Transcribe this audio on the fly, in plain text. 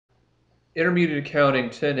Intermediate Accounting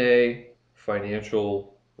 10A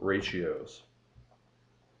Financial Ratios.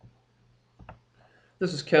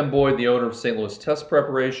 This is Ken Boyd, the owner of St. Louis Test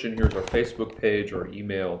Preparation. Here's our Facebook page, our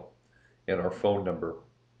email, and our phone number.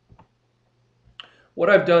 What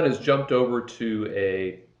I've done is jumped over to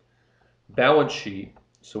a balance sheet.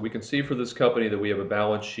 So we can see for this company that we have a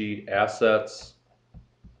balance sheet, assets,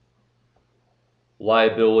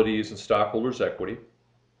 liabilities, and stockholders' equity.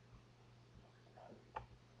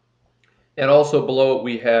 And also below it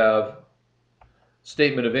we have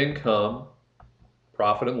statement of income,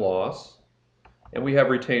 profit and loss, and we have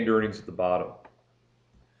retained earnings at the bottom.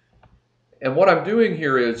 And what I'm doing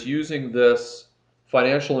here is using this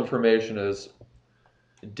financial information as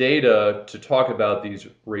data to talk about these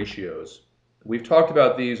ratios. We've talked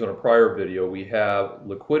about these on a prior video. We have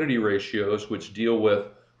liquidity ratios, which deal with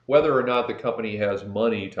whether or not the company has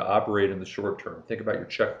money to operate in the short term. Think about your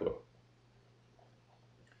checkbook.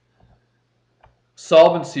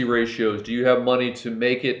 Solvency ratios, do you have money to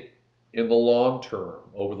make it in the long term,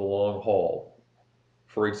 over the long haul?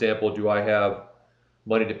 For example, do I have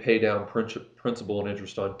money to pay down principal and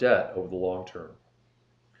interest on debt over the long term?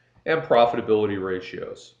 And profitability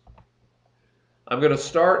ratios. I'm going to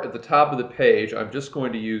start at the top of the page. I'm just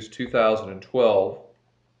going to use 2012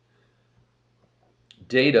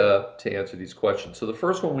 data to answer these questions. So the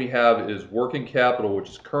first one we have is working capital, which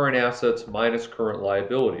is current assets minus current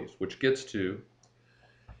liabilities, which gets to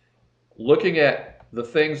looking at the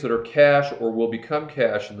things that are cash or will become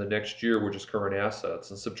cash in the next year, which is current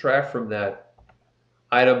assets, and subtract from that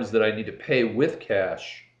items that I need to pay with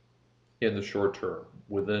cash in the short term.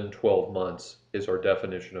 Within 12 months is our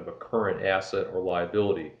definition of a current asset or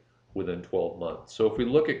liability within 12 months. So if we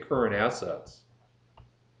look at current assets,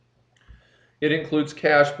 it includes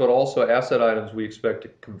cash, but also asset items we expect to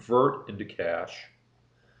convert into cash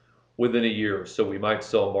within a year. So we might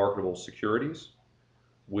sell marketable securities.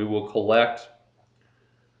 We will collect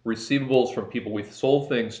receivables from people we've sold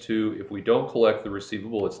things to. If we don't collect the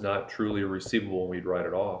receivable, it's not truly a receivable and we'd write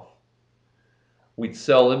it off. We'd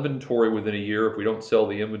sell inventory within a year. If we don't sell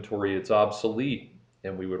the inventory, it's obsolete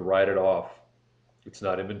and we would write it off. It's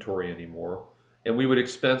not inventory anymore. And we would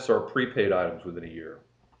expense our prepaid items within a year.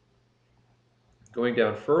 Going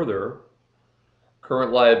down further,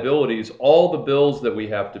 current liabilities, all the bills that we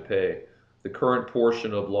have to pay, the current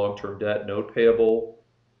portion of long-term debt, note payable,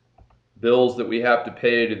 bills that we have to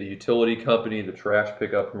pay to the utility company, the trash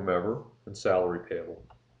pickup, whomever, and salary payable.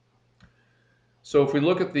 So if we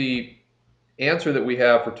look at the answer that we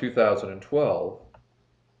have for 2012,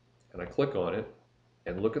 and I click on it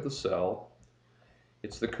and look at the cell,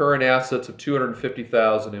 it's the current assets of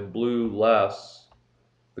 $250,000 in blue less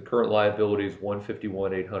the current liabilities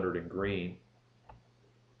 $151,800 in green.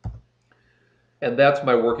 And that's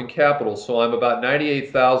my working capital. So I'm about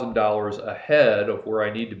 $98,000 ahead of where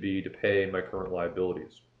I need to be to pay my current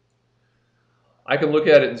liabilities. I can look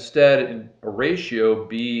at it instead in a ratio.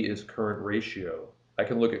 B is current ratio. I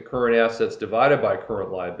can look at current assets divided by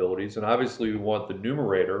current liabilities, and obviously we want the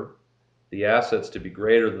numerator, the assets, to be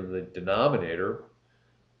greater than the denominator,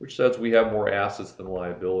 which says we have more assets than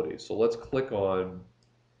liabilities. So let's click on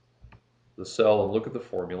the cell and look at the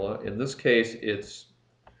formula. In this case, it's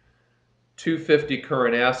 250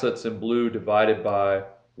 current assets in blue divided by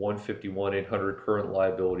 151,800 current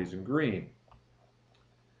liabilities in green.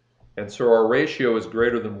 And so our ratio is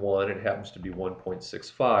greater than 1. It happens to be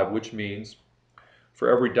 1.65, which means for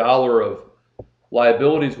every dollar of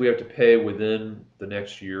liabilities we have to pay within the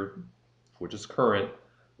next year, which is current,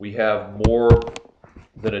 we have more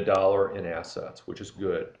than $1 in assets, which is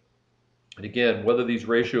good. And again, whether these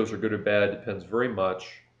ratios are good or bad depends very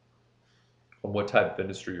much on what type of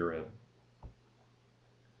industry you're in.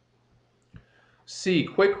 C,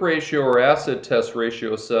 quick ratio or acid test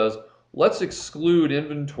ratio says, let's exclude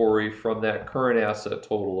inventory from that current asset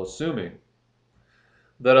total, assuming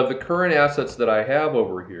that of the current assets that I have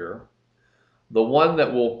over here, the one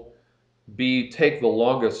that will take the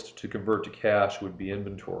longest to convert to cash would be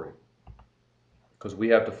inventory, because we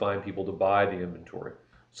have to find people to buy the inventory.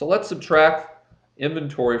 So let's subtract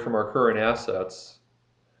inventory from our current assets,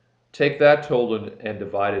 take that total and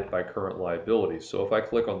divide it by current liabilities. So if I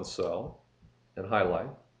click on the cell and highlight,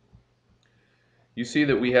 you see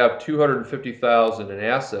that we have $250,000 in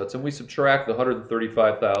assets, and we subtract the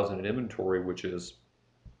 $135,000 in inventory, which is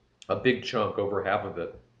a big chunk, over half of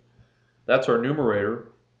it. That's our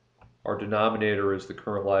numerator. Our denominator is the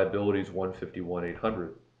current liabilities,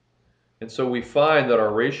 $151,800. And so we find that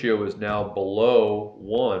our ratio is now below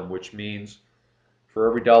 1, which means for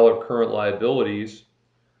every dollar of current liabilities,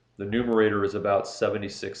 the numerator is about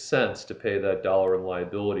 76 cents to pay that dollar in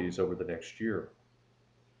liabilities over the next year.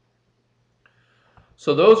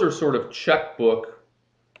 So those are sort of checkbook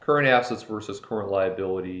current assets versus current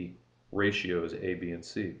liability ratios, A, B, and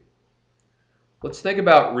C. Let's think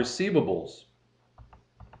about receivables.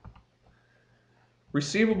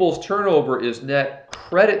 Receivables turnover is net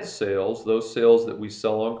credit sales, those sales that we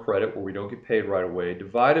sell on credit where we don't get paid right away,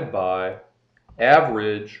 divided by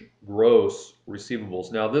average gross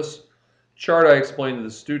receivables. Now this chart I explained to the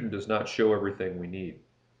student does not show everything we need.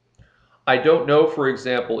 I don't know, for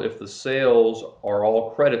example, if the sales are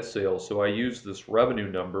all credit sales, so I used this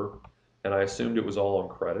revenue number and I assumed it was all on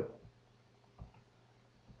credit.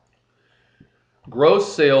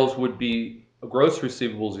 Gross sales would be, gross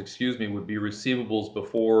receivables, excuse me, would be receivables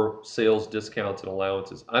before sales, discounts, and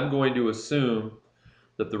allowances. I'm going to assume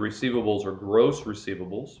that the receivables are gross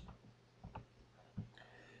receivables.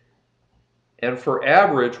 And for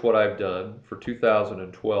average, what I've done for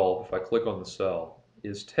 2012, if I click on the cell,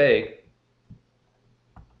 is take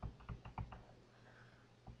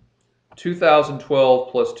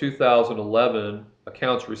 2012 plus 2011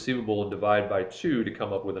 accounts receivable and divide by 2 to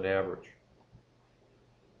come up with an average.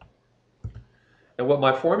 And what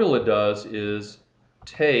my formula does is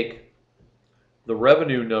take the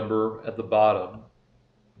revenue number at the bottom,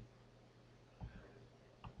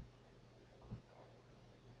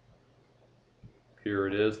 here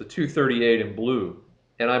it is, the 238 in blue,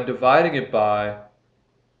 and I'm dividing it by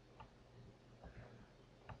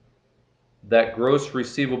that gross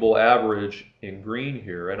receivable average in green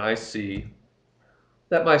here, and I see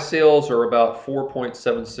that my sales are about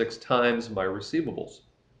 4.76 times my receivables.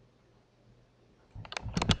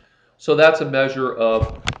 So that's a measure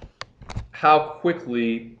of how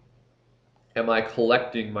quickly am I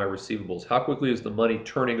collecting my receivables? How quickly is the money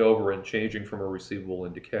turning over and changing from a receivable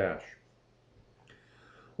into cash?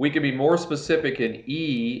 We can be more specific in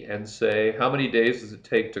E and say, how many days does it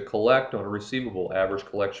take to collect on a receivable, average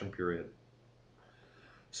collection period?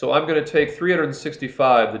 So I'm going to take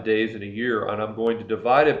 365, the days in a year, and I'm going to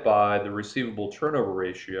divide it by the receivable turnover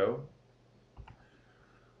ratio,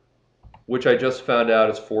 which I just found out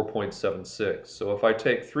is 4.76. So if I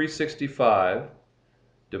take 365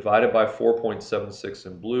 divided by 4.76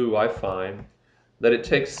 in blue, I find that it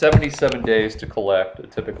takes 77 days to collect a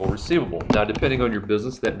typical receivable. Now, depending on your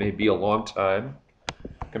business, that may be a long time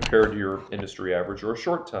compared to your industry average or a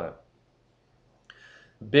short time.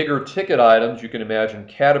 Bigger ticket items, you can imagine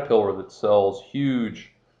Caterpillar that sells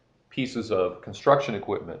huge pieces of construction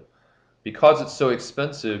equipment. Because it's so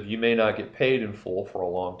expensive, you may not get paid in full for a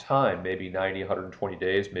long time, maybe 90, 120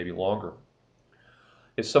 days, maybe longer.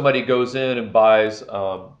 If somebody goes in and buys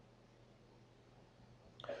some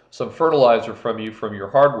fertilizer from you from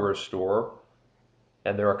your hardware store,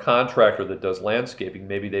 and they're a contractor that does landscaping,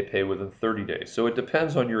 maybe they pay within 30 days. So it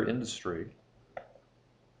depends on your industry.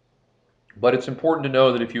 But it's important to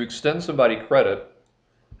know that if you extend somebody credit,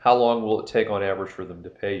 how long will it take on average for them to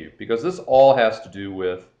pay you? Because this all has to do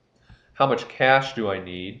with how much cash do I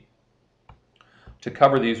need to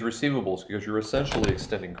cover these receivables, because you're essentially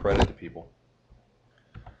extending credit to people.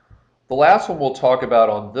 The last one we'll talk about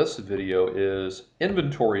on this video is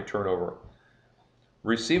inventory turnover.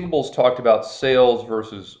 Receivables talked about sales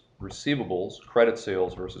versus receivables, credit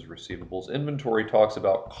sales versus receivables. Inventory talks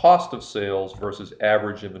about cost of sales versus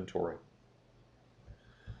average inventory.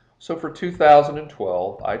 So for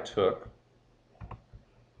 2012, I took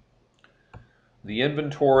the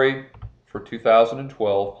inventory for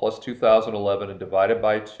 2012 plus 2011 and divided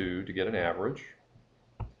by 2 to get an average,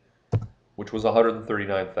 which was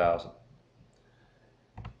 139,000.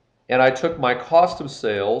 And I took my cost of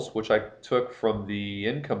sales, which I took from the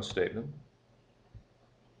income statement.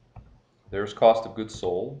 There's cost of goods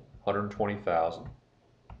sold, 120,000.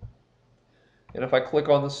 And if I click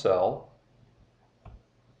on the cell,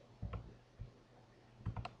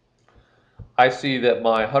 I see that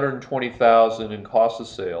my 120,000 in cost of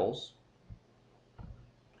sales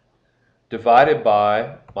divided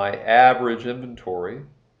by my average inventory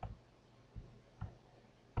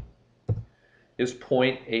is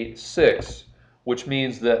 0.86, which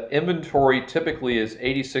means that inventory typically is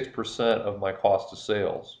 86% of my cost of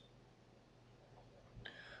sales,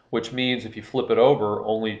 which means if you flip it over,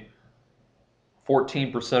 only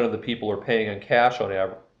 14% of the people are paying in cash on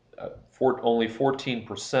average. Only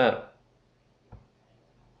 14%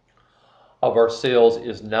 of our sales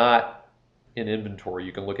is not in inventory.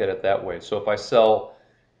 You can look at it that way. So if I sell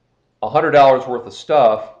 $100 worth of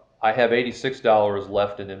stuff, I have $86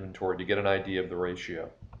 left in inventory to get an idea of the ratio.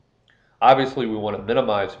 Obviously, we want to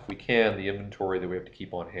minimize, if we can, the inventory that we have to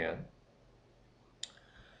keep on hand.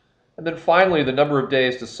 And then finally, the number of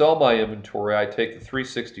days to sell my inventory, I take the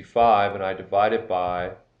 365 and I divide it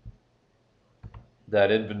by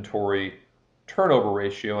that inventory turnover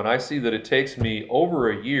ratio, and I see that it takes me over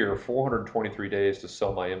a year, 423 days, to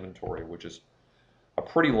sell my inventory, which is a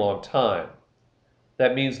pretty long time.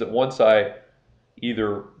 That means that once I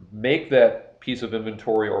either make that piece of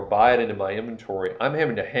inventory or buy it into my inventory, I'm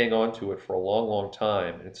having to hang on to it for a long, long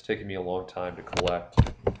time, and it's taking me a long time to collect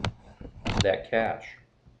that cash.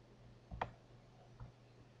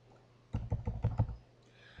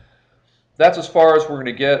 That's as far as we're going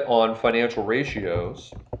to get on financial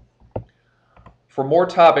ratios. For more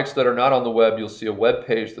topics that are not on the web, you'll see a web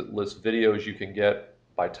page that lists videos you can get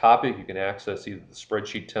by topic. You can access either the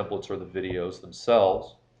spreadsheet templates or the videos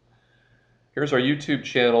themselves. Here's our YouTube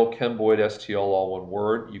channel, Ken Boyd STL, all one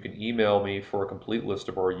word. You can email me for a complete list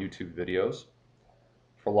of our YouTube videos.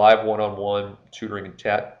 For live one-on-one tutoring and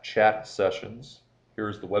chat sessions,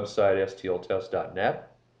 here's the website,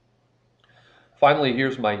 stltest.net. Finally,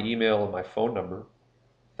 here's my email and my phone number.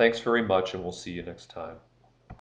 Thanks very much, and we'll see you next time.